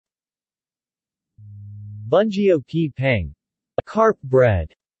Bungeo-ppang, carp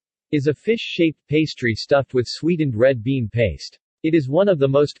bread, is a fish-shaped pastry stuffed with sweetened red bean paste. It is one of the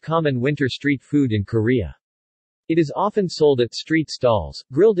most common winter street food in Korea. It is often sold at street stalls,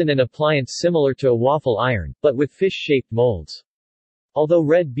 grilled in an appliance similar to a waffle iron, but with fish-shaped molds. Although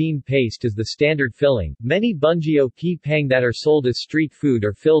red bean paste is the standard filling, many bungeo-ppang that are sold as street food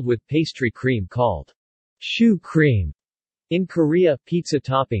are filled with pastry cream called choux cream in Korea, pizza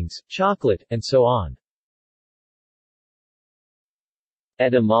toppings, chocolate, and so on.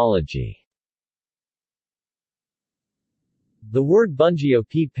 Etymology. The word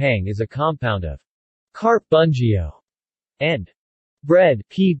bungeo-ppang is a compound of carp bungeo and bread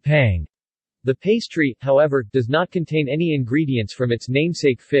ppang. The pastry, however, does not contain any ingredients from its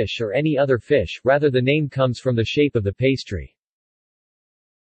namesake fish or any other fish, rather the name comes from the shape of the pastry.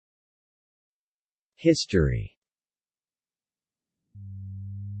 History.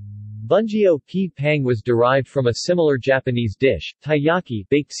 Bungeo-ppang was derived from a similar Japanese dish, taiyaki,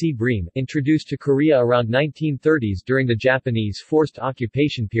 baked sea bream, introduced to Korea around 1930s during the Japanese forced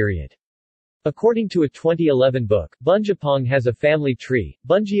occupation period. According to a 2011 book, Bungeo-ppang has a family tree.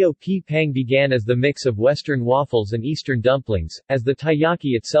 Bungeo-ppang began as the mix of Western waffles and Eastern dumplings, as the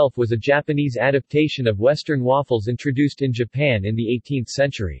taiyaki itself was a Japanese adaptation of Western waffles introduced in Japan in the 18th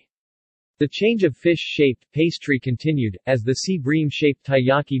century. The change of fish-shaped pastry continued, as the sea bream-shaped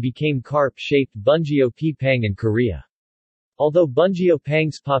taiyaki became carp-shaped bungeo-ppang in Korea. Although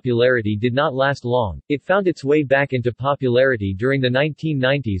bungeo-ppang's popularity did not last long, it found its way back into popularity during the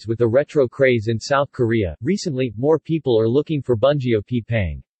 1990s with a retro craze in South Korea. Recently, more people are looking for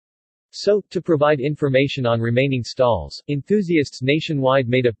bungeo-ppang. So, to provide information on remaining stalls, enthusiasts nationwide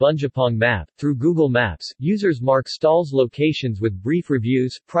made a Bungeo-ppang map. Through Google Maps, users mark stalls' locations with brief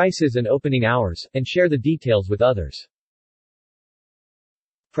reviews, prices and opening hours, and share the details with others.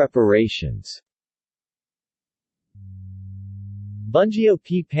 Preparations.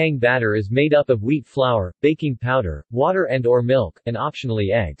 Bungeo-ppang batter is made up of wheat flour, baking powder, water and/or milk, and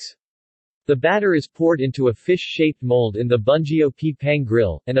optionally eggs. The batter is poured into a fish-shaped mold in the bungeo-ppang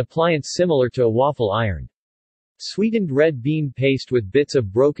grill, an appliance similar to a waffle iron. Sweetened red bean paste with bits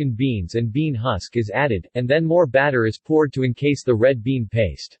of broken beans and bean husk is added, and then more batter is poured to encase the red bean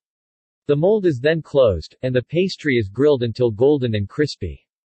paste. The mold is then closed, and the pastry is grilled until golden and crispy.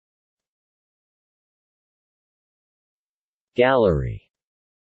 Gallery.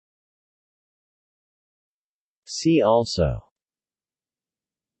 See also: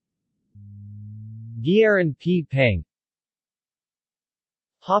 Gyeran-ppang,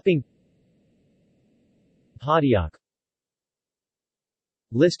 Hopping, Hotteok.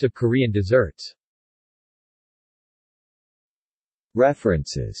 List of Korean desserts.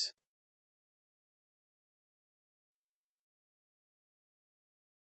 References.